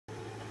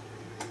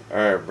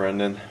Alright,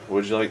 Brendan,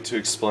 would you like to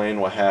explain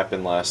what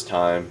happened last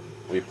time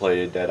we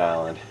played Dead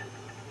Island?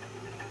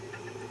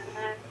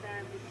 Last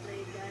time we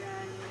played Dead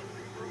Island.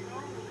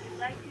 Oh, would you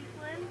like to,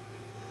 Slim?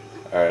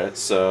 Alright,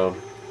 so,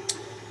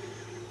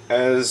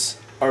 as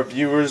our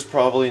viewers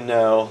probably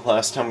know,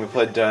 last time we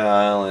played Dead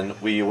Island,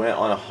 we went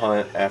on a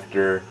hunt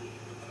after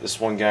this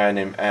one guy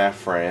named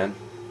Afran.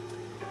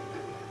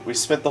 We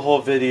spent the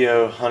whole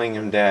video hunting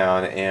him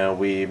down, and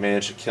we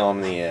managed to kill him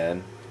in the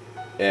end.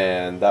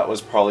 And that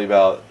was probably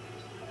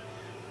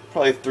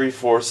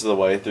 3/4 of the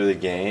way through the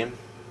game.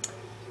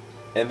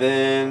 And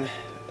then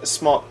a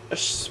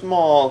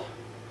small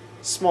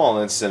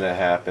incident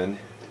happened.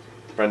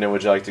 Brendan,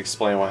 would you like to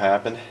explain what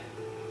happened?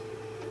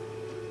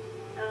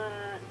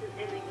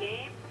 In the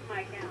game, my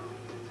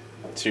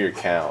account. To your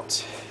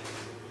count.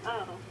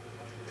 Oh,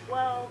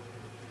 well,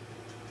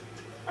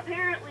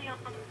 apparently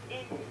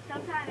in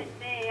sometime in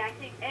May, I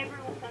think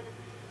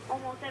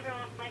almost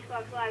everyone on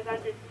Xbox Live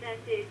got this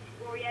message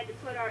where we had to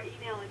put our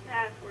email and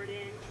password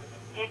in,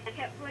 and I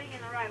kept putting in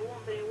the right one,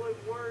 but it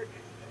wouldn't work.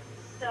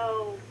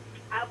 So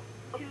I was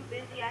too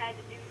busy. I had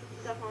to do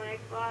stuff on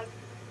Xbox.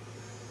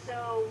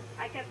 So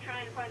I kept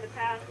trying to find the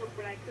password,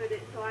 but I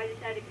couldn't. So I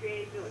just had to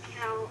create a new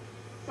account.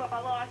 So I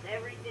lost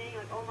everything,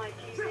 like all my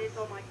achievements,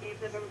 all my games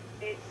I've ever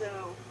played.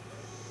 So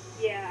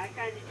yeah, I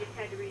kind of just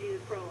had to redo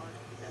the prologue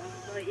and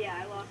stuff. But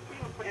yeah, I lost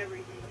pretty much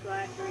everything, so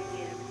I have to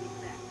redo everything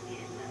back. And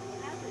that's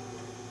what happened.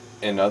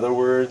 In other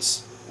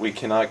words, we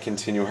cannot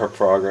continue our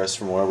progress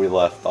from where we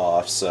left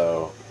off,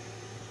 so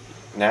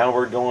now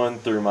we're going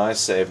through my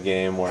save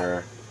game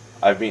where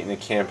I've beaten the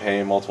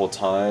campaign multiple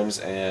times,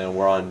 and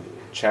we're on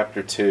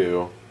Chapter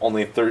 2,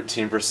 only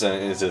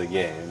 13% into the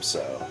game,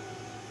 so...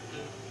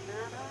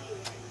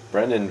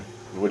 Brendan,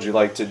 would you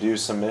like to do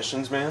some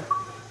missions, man?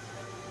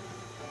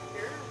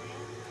 Sure,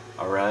 man.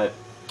 Alright,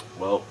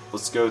 well,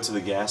 let's go to the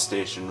gas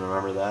station,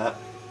 remember that?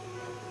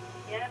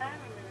 Yeah, I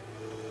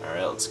remember.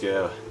 Alright, let's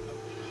go.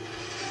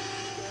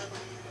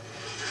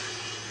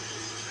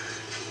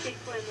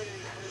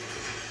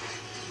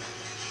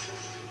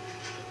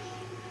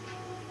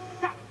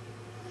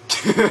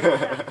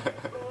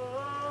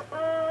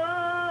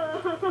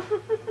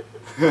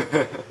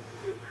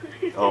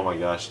 Oh my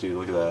gosh, dude,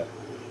 look at that.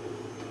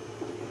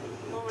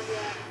 Oh my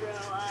god, bro.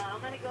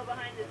 I'm gonna go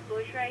behind this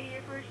bush right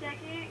here for a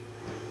second.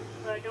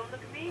 Don't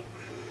look at me.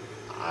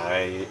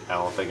 I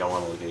don't think I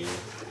want to look at you.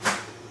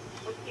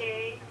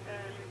 Okay.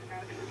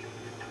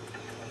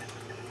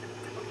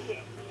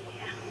 Okay.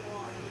 Yeah.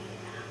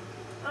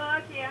 Oh,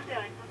 okay, I'm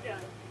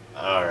done.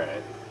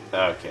 Alright,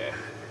 okay.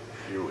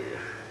 You're weird.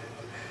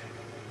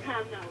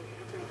 I'm not weird.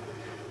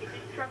 Is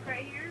this truck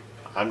right here?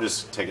 I'm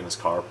just taking this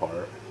car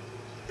apart.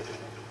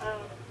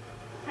 Oh.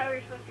 That's how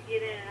we're supposed to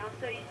get in. I'm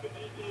so used to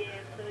GTA.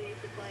 I'm so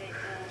used to playing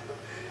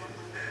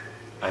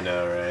I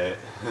know, right?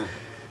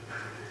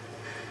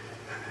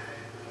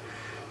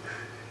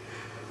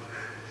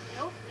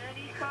 Nope, none of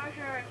these cars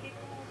are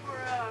capable for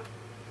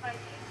fighting.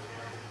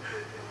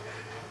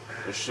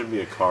 There should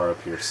be a car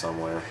up here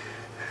somewhere.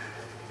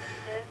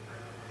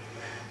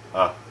 Uh,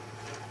 Ah,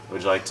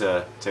 would you like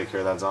to take care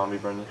of that zombie,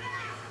 Brendan?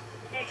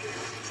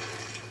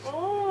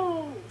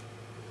 Oh!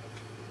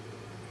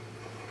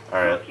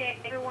 Alright. Okay,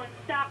 everyone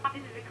stop.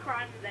 This is a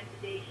crime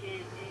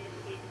investigation.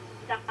 And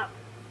stop.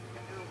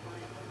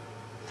 Everyone.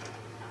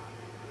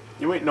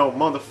 You ain't no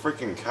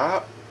motherfucking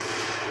cop.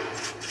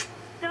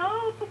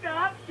 No,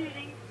 stop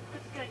shooting.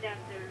 Put the gun down,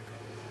 sir.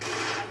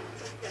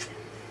 Put the gun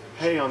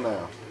down. Hell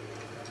no.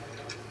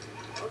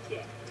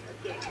 Okay.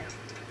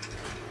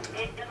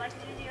 And I'd like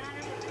to do the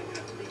honors of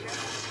the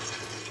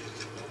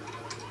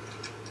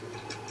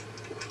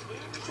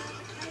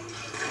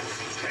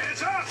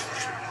Hands up!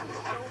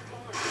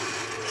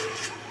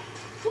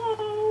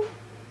 Whoa!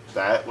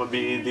 That would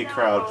be the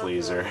crowd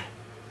pleaser.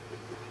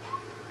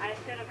 I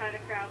could have had a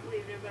crowd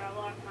pleaser, but I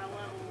lost my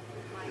level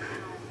with my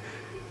account.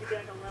 It used to be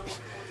like a level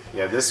 20.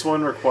 Yeah, this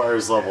one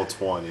requires level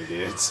 20,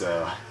 dude,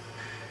 so...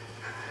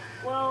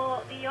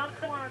 Well, the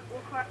other one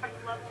requires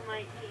level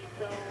 19,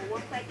 so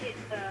once I get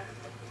the...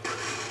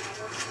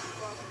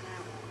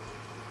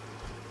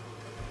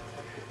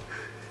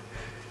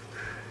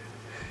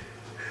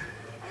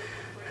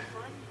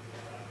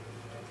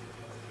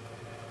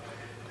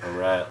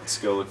 Alright, let's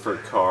go look for a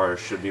car. There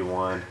should be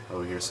one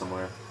over here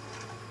somewhere.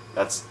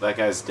 That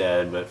guy's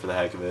dead, but for the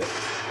heck of it.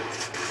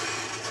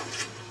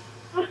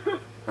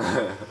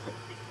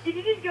 Did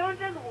you just go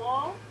into the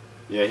wall?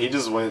 Yeah, he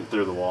just went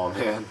through the wall,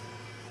 man.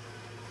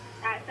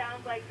 That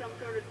sounds like some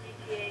sort of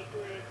GTA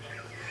glitch.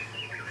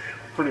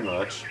 Pretty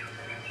much.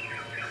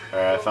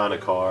 Alright, I found a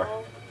car.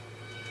 Oh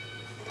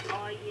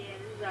yeah,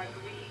 this is our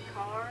green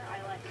car.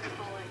 I like to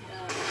call it,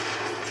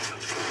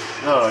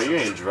 No, you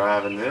ain't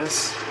driving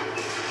this.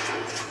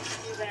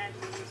 too bad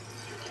news.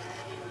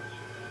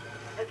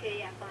 Okay,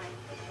 yeah, fine.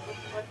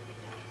 Let's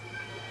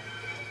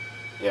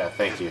Yeah,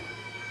 thank you.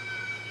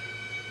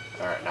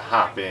 Alright, now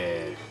hop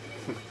in.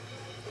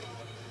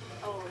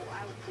 Oh,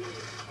 I would do it.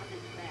 I'm in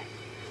the back.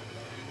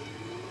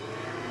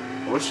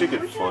 I wish you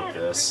could flip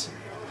this.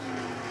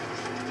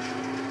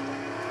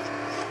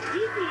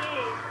 GTA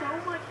is so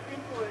much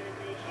simpler than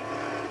this. You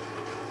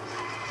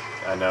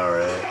I know,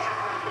 right?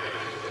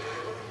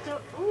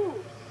 So,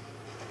 ooh.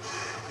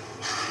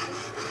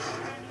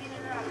 Trying to get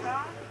in our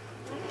car.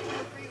 Looking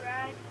for a free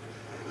ride.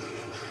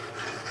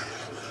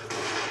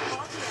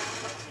 Walk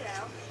it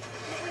out.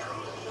 Wait,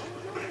 don't.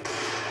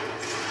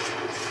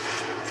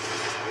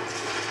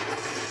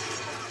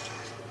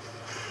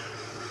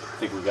 I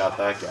think we got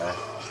that guy.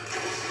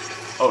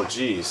 Oh,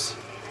 jeez.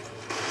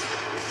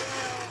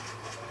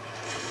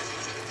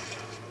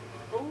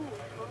 Ooh,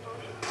 slow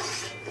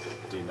motion.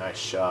 Dude, nice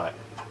shot.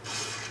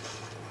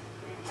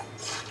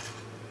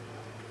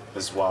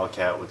 As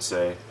Wildcat would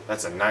say,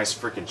 that's a nice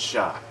freaking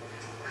shot.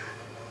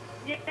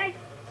 Nice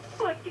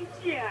fucking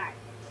shot.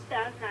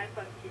 That was nice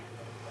fucking shot.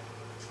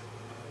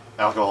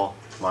 Alcohol,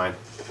 mine.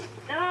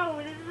 No,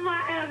 this is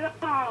my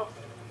alcohol.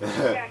 Dang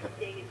it,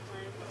 Slim.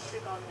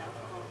 Took all the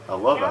alcohol. I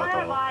love now I have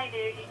alcohol. my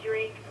energy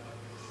drink.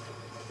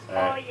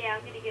 Alright. Oh yeah,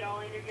 I'm gonna get all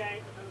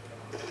energized.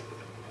 And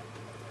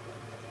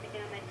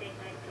I'm gonna take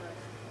my foot.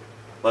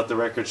 Let the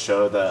record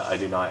show that I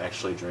do not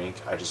actually drink.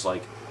 I just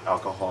like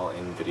alcohol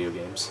in video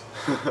games.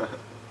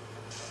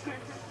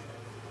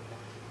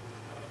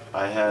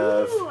 I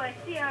have Ooh, I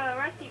see a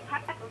rusty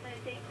pipe. I'm gonna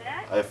take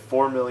that. I have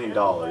 $4 million. I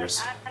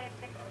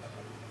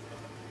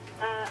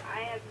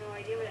have no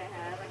idea what I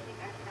have. I think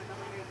I have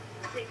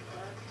 106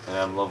 bucks. And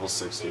I'm level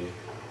 60.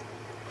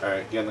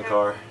 Alright, get in the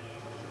car. 1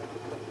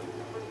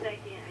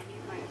 second, I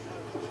need my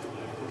phone.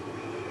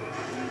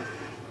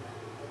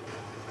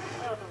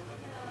 Oh,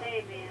 hey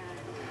man.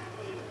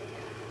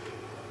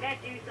 Gotta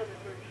do something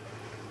first.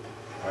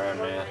 Alright,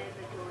 Go to man. my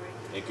inventory.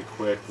 Make it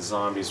quick. The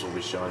zombies will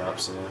be showing up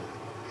soon.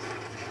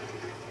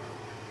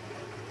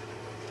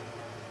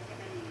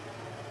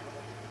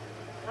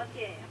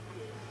 Okay.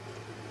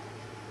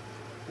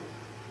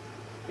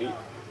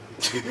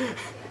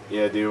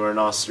 Yeah, dude, we're in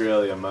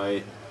Australia,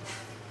 mate.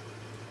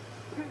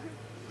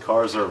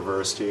 Cars are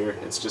reversed here.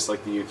 It's just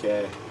like the UK.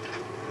 Yeah,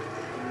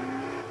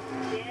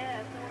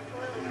 someone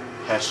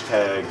toilet.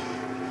 Hashtag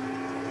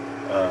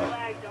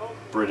Flag,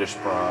 don't. British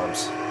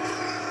probs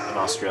and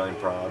Australian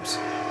probs.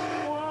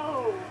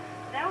 Whoa,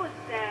 that was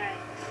sad.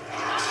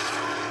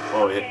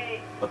 Oh,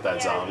 Okay. let that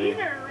Yeah, zombie. This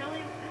is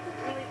really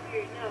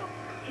weird. No,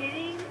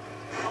 hitting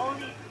all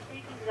these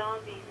freaking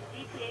zombies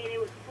in GTA, they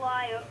would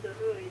fly up the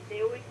hood.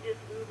 They would just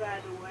move out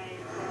of the way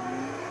and fall.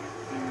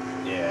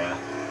 Yeah.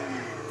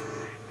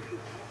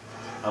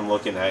 I'm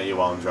looking at you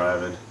while I'm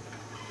driving.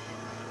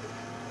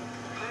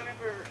 I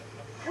remember,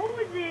 what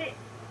was it?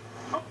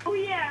 Oh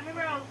yeah, I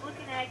remember I was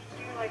looking at you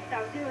and you were like,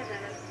 stop doing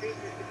that. That's crazy.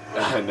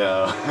 I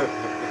know.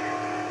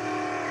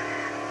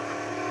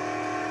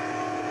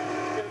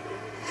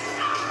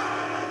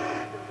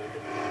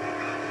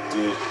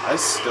 Dude, I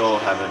still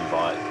haven't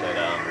bought Dead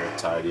Island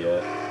Riptide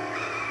yet. I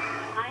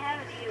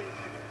haven't either.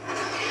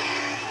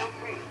 Don't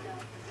break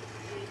stuff.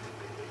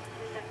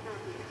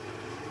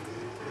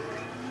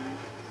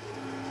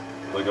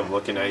 Look, I'm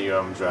looking at you.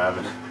 I'm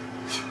driving.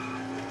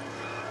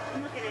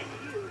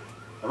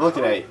 I'm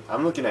looking at you.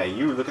 I'm looking at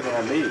you. Looking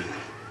at me.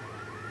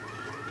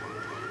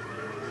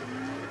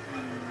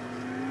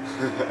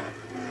 Oh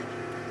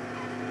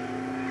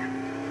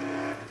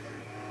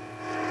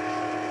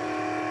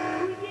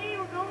yay,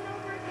 we're going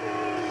over a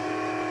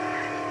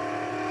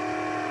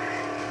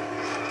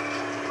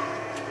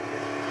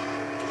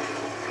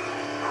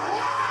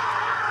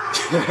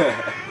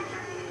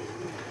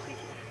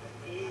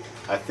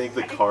I think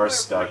the car's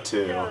stuck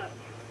too.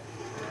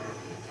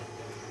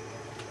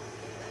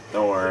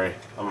 Don't worry,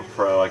 I'm a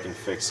pro. I can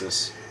fix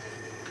this.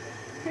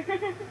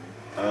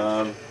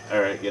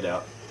 Alright, get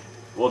out.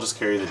 We'll just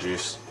carry the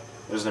juice.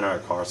 There's another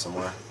car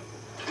somewhere.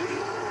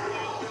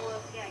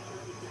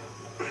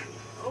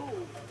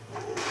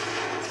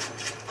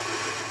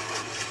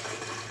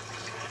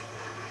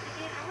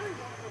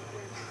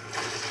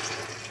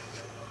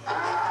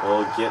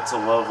 We'll get to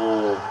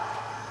level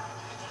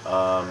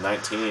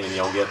 19 and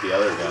you'll get the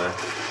other gun.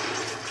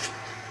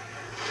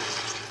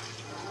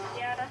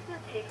 Yeah, that's gonna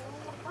take a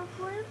little while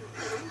for him.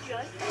 Don't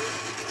judge me.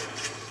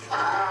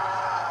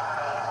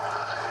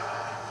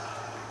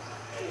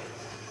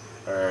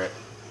 Alright.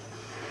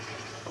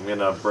 I'm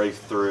gonna break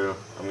through.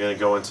 I'm gonna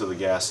go into the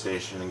gas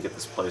station and get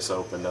this place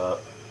opened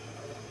up.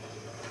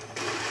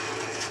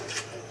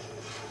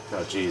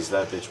 Oh jeez,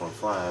 that bitch went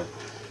flying.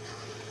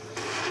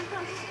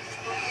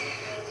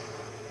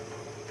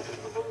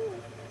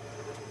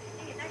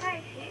 Hey, that guy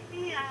hit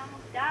me and I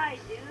almost died,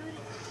 dude.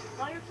 It's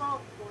all your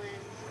fault,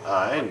 Flynn.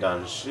 I ain't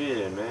done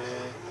shit,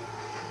 man.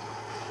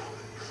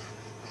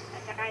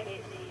 That guy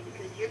hit me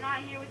because you're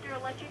not here with your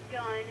electric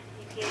gun.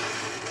 You can't.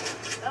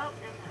 Oh,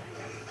 never mind.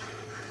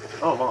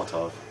 Oh,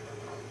 Molotov.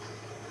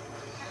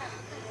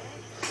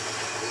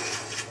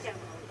 Yeah,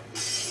 $6?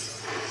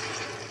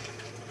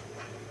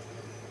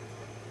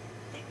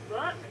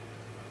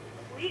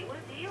 Sweet, what a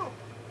deal.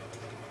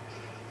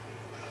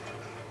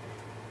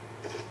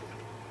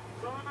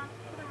 Going on to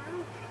the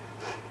roof.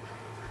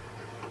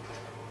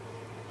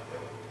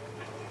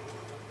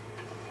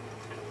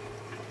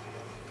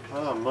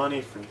 Oh,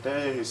 money for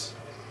days.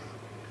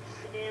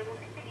 And then we're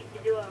gonna need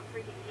to do a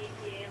freaking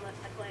GTA unless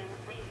I play.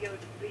 We need to go to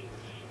the beach.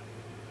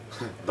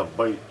 The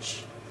beach.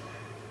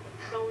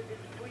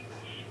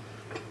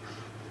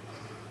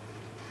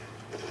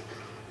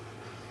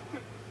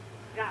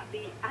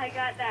 I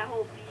got that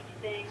whole beach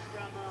thing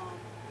from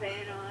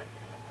Vanos.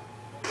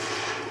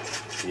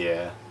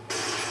 Yeah.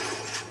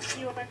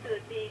 He went to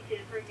the beach and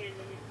freaking.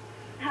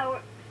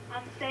 How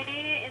I'm saying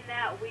it in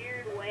that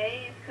weird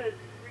way is because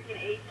freaking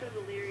H so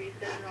delirious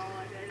does it all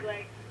like that. He's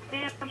like,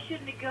 man, we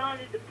shouldn't have gone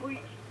to the beach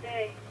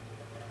today.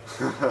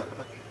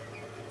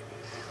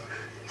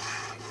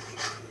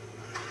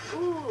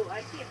 Ooh,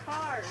 I see a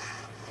car.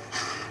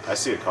 I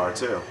see a car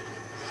too.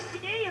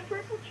 Yay, a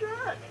purple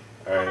truck.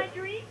 Alright. My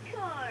dream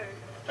car.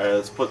 Alright,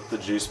 let's put the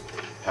juice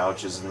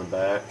pouches in the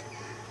back.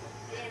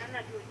 Man, I'm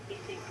not doing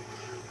anything for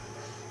you.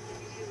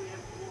 You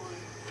have one.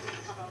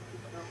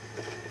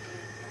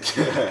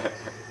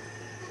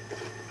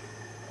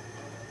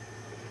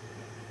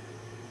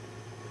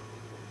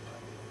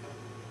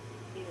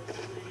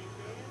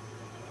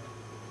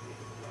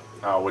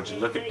 Oh, would you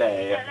look at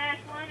that? That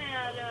last one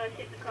and I'll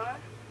hit the car.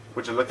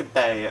 Would you look at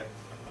that? Yeah,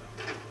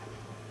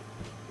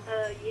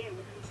 we can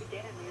look at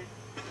that, man.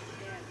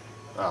 Yeah.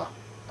 Oh,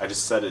 I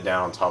just set it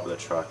down on top of the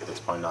truck. That's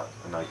probably not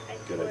a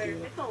good idea.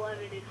 If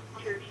 11 and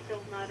Hunter's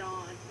still not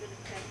on, I'm gonna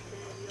text him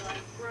and be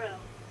like, bro,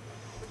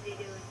 what's he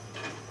doing?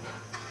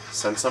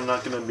 Since I'm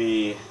not gonna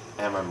be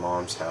at my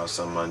mom's house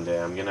on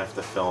Monday, I'm gonna have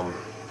to film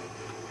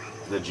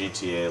the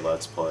GTA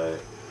Let's Play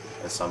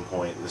at some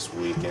point this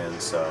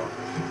weekend, so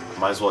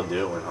might as well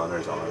do it when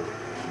Hunter's on.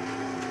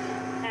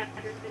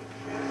 After this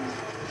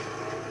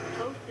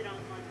posted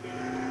on Monday.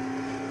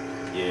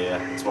 Yeah,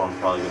 that's what I'm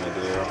probably gonna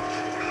do.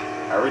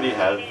 I already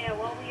have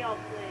While we all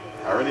play.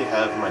 I already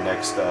have my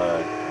next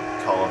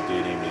Call of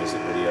Duty music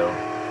video,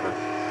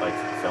 like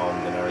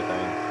filmed and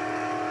everything.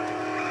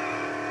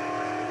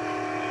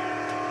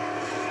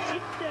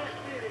 It's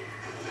dude.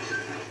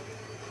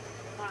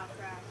 Wow,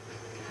 crap.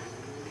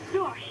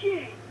 Oh,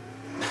 shit.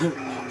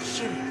 Oh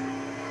shit!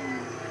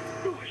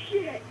 Oh,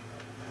 shit.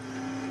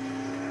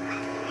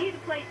 We need to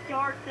play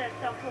darts at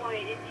some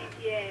point in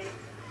GTA.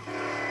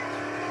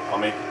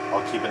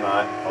 I'll keep an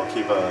eye. I'll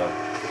keep a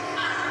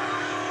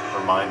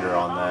reminder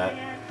on that.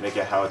 Man. Make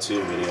a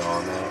how-to video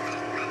on that.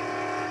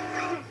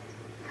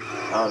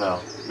 I don't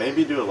know.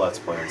 Maybe do a Let's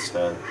Play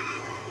instead.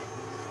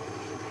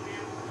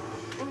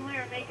 When we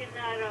were making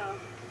that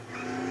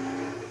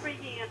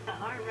freaking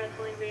arm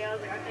wrestling video, I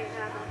was like, I think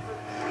that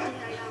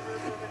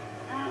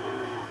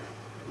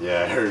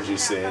Yeah, I heard you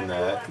saying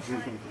that.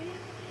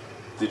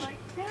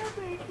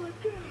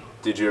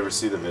 Did you ever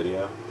see the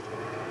video?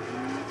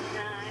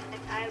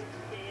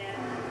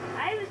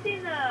 I haven't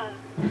seen the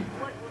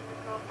what was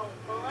it called?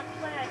 The Let's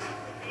Play I think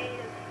we made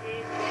of the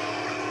game.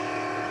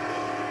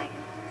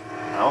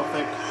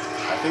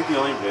 I think the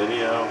only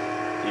video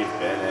you've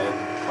been in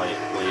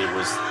lately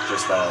was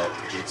just that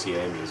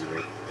GTA music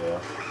video.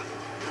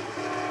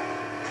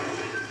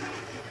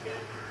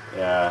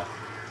 Yeah,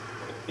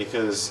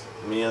 because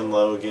me and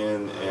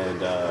Logan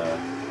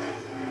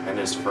and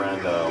his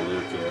friend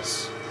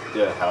Lucas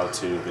did a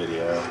how-to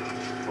video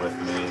with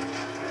me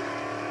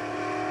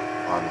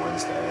on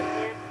Wednesday.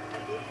 Yeah, I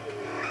did.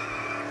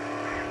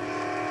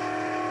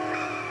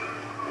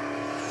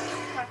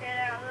 Talk it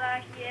out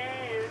like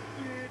yes.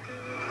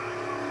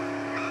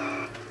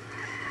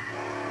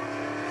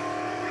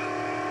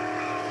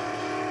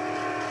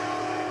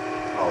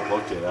 Oh,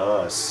 look at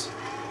us.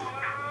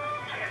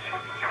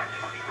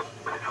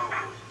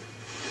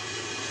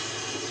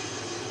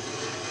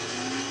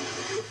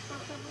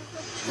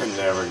 It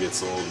never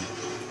gets old.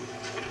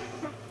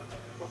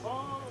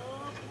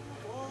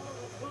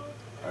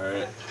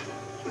 Alright.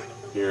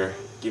 Here,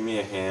 give me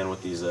a hand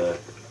with these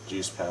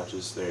juice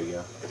pouches. There you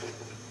go.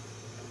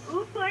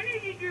 Ooh,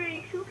 energy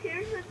drinks. Who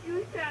cares what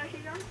juice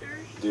pouches? I'm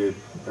thirsty. Dude,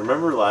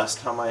 remember last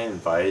time I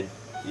invited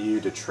you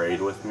to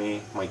trade with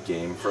me? My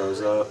game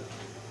froze up?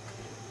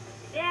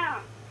 Yeah.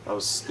 That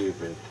was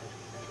stupid.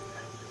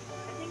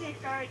 I think they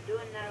started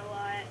doing that a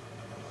lot.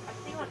 I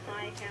think on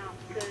my account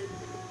because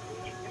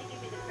they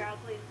give me the crowd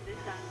plays this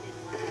time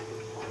didn't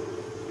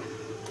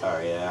last. Oh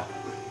yeah.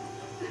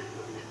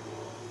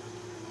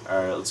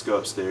 Alright, let's go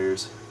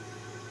upstairs.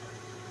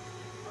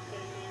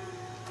 Okay, man.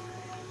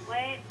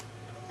 Wait.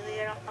 Let me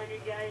get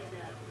 100 guys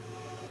up.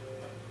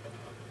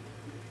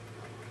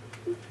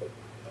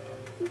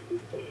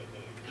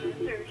 I'm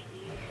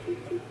thirsty.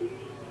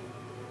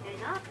 And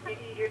not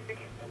energy drink.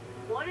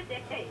 What a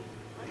day.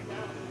 Let's go.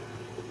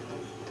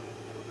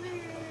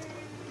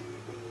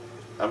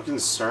 I'm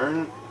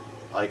concerned,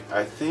 like,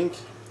 I think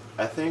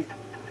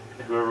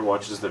whoever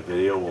watches the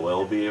video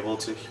will be able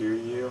to hear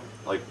you,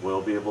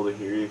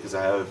 because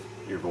I have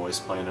your voice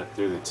playing it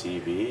through the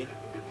TV,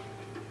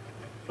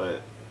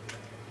 but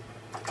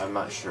I'm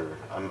not sure.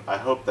 I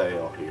hope they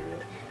all hear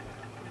it.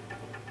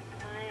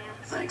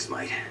 Thanks,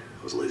 mate.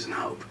 I was losing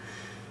hope.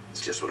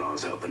 It's just what I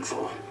was hoping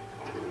for.